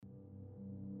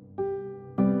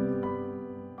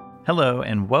Hello,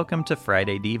 and welcome to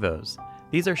Friday Devos.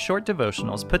 These are short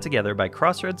devotionals put together by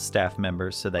Crossroads staff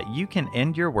members so that you can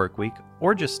end your work week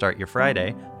or just start your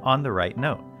Friday on the right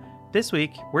note. This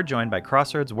week, we're joined by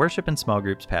Crossroads Worship and Small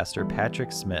Groups Pastor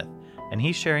Patrick Smith, and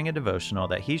he's sharing a devotional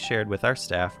that he shared with our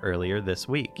staff earlier this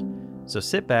week. So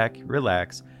sit back,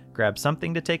 relax, grab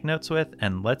something to take notes with,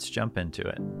 and let's jump into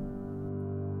it.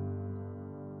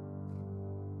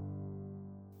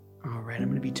 All right, I'm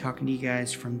going to be talking to you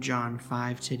guys from John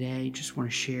 5 today. Just want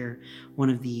to share one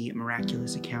of the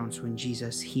miraculous accounts when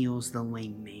Jesus heals the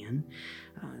lame man.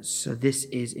 So this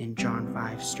is in John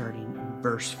 5, starting in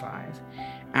verse 5.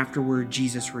 Afterward,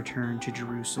 Jesus returned to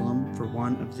Jerusalem for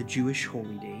one of the Jewish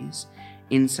holy days.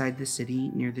 Inside the city,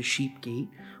 near the sheep gate,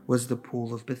 was the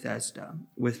pool of Bethesda,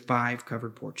 with 5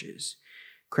 covered porches.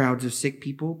 Crowds of sick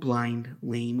people, blind,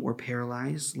 lame, or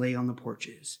paralyzed, lay on the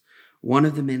porches. One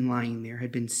of the men lying there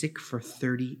had been sick for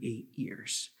 38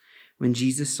 years. When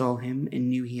Jesus saw him and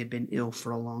knew he had been ill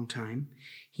for a long time,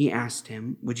 he asked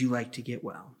him, "Would you like to get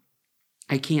well?"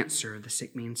 "I can't, sir," the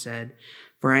sick man said,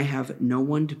 "for I have no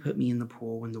one to put me in the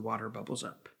pool when the water bubbles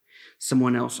up.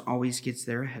 Someone else always gets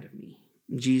there ahead of me."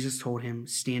 Jesus told him,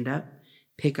 "Stand up,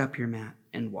 pick up your mat,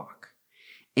 and walk."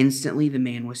 Instantly the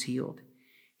man was healed.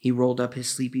 He rolled up his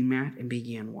sleeping mat and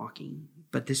began walking.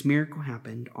 But this miracle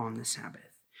happened on the Sabbath.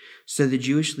 So the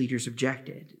Jewish leaders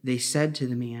objected. They said to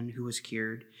the man who was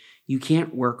cured, "You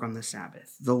can't work on the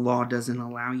Sabbath. The law doesn't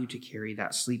allow you to carry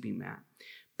that sleeping mat."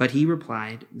 But he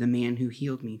replied, "The man who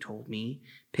healed me told me,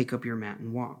 'Pick up your mat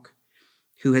and walk.'"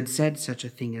 "Who had said such a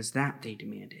thing as that?" they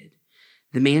demanded.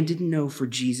 The man didn't know, for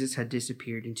Jesus had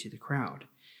disappeared into the crowd.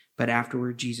 But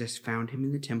afterward, Jesus found him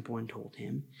in the temple and told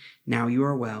him, "Now you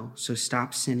are well, so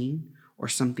stop sinning, or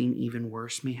something even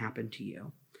worse may happen to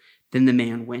you." Then the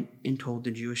man went and told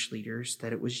the Jewish leaders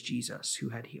that it was Jesus who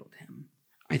had healed him.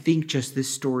 I think just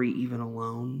this story, even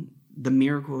alone, the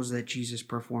miracles that Jesus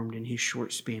performed in his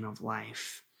short span of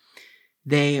life,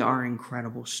 they are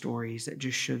incredible stories that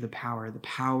just show the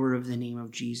power of the name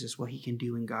of Jesus, what he can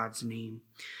do in God's name.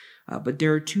 But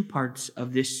there are 2 parts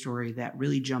of this story that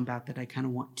really jump out that I kind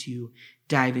of want to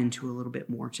dive into a little bit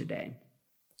more today.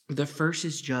 The first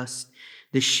is just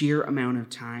the sheer amount of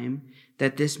time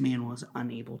that this man was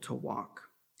unable to walk.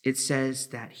 It says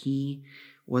that he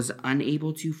was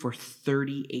unable to for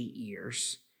 38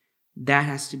 years. That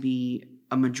has to be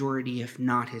a majority, if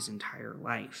not his entire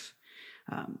life.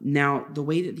 Now, the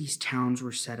way that these towns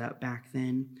were set up back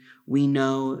then, we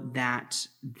know that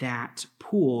that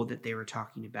pool that they were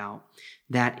talking about,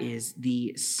 that is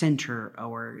the center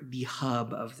or the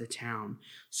hub of the town.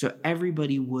 So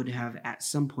everybody would have, at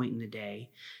some point in the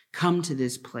day, come to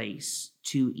this place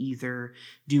to either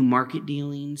do market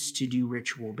dealings, to do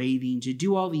ritual bathing, to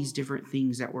do all these different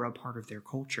things that were a part of their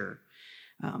culture.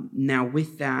 Now,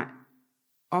 with that,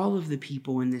 all of the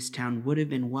people in this town would have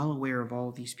been well aware of all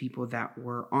of these people that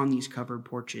were on these covered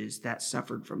porches that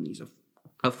suffered from these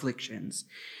afflictions,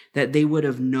 that they would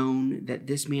have known that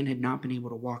this man had not been able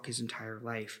to walk his entire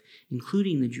life,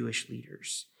 including the Jewish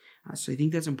leaders. So I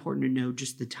think that's important to know,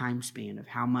 just the time span of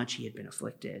how much he had been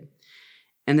afflicted.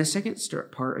 And the second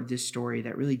part of this story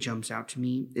that really jumps out to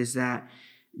me is that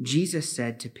Jesus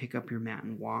said to pick up your mat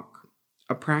and walk.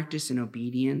 A practice in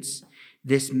obedience,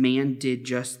 this man did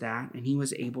just that, and he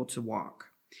was able to walk.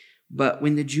 But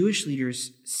when the Jewish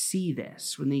leaders see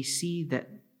this, when they see that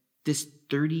this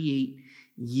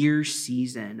 38-year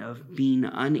season of being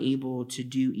unable to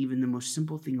do even the most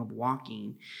simple thing of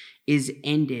walking is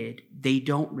ended, they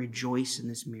don't rejoice in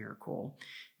this miracle.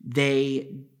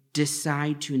 They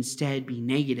decide to instead be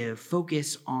negative,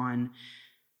 focus on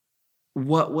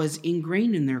what was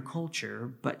ingrained in their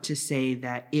culture, but to say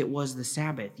that it was the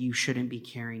Sabbath, you shouldn't be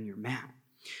carrying your mat.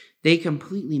 They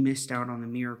completely missed out on the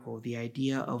miracle. The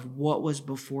idea of what was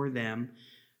before them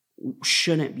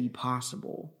shouldn't be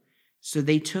possible. So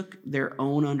they took their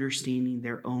own understanding,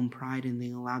 their own pride, and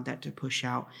they allowed that to push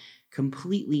out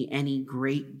completely any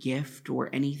great gift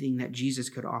or anything that Jesus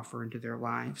could offer into their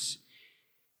lives.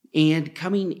 And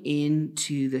coming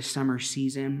into the summer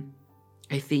season,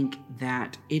 I think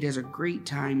that it is a great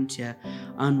time to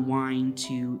unwind,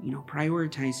 to,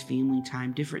 prioritize family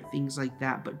time, different things like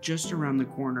that. But just around the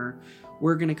corner,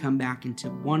 we're going to come back into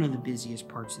one of the busiest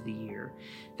parts of the year,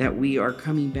 that we are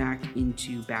coming back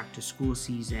into back to school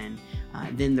season.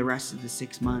 Then the rest of the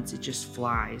 6 months, it just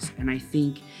flies. And I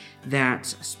think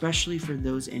that especially for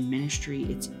those in ministry,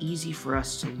 it's easy for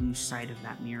us to lose sight of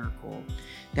that miracle,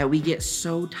 that we get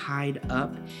so tied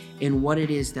up in what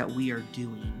it is that we are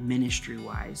doing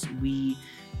ministry-wise. We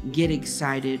get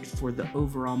excited for the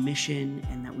overall mission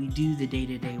and that we do the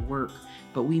day-to-day work,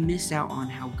 but we miss out on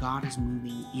how God is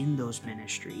moving in those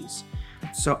ministries.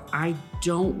 So I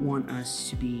don't want us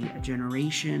to be a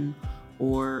generation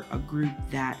or a group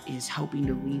that is helping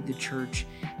to lead the church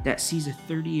that sees a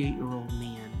 38-year-old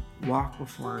man walk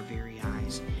before our very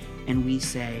eyes and we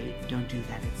say, don't do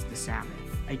that, it's the Sabbath.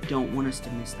 I don't want us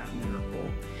to miss that miracle.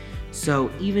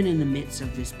 So even in the midst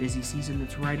of this busy season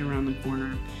that's right around the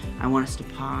corner, I want us to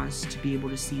pause to be able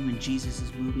to see when Jesus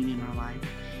is moving in our life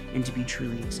and to be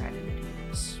truly excited to do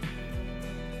this.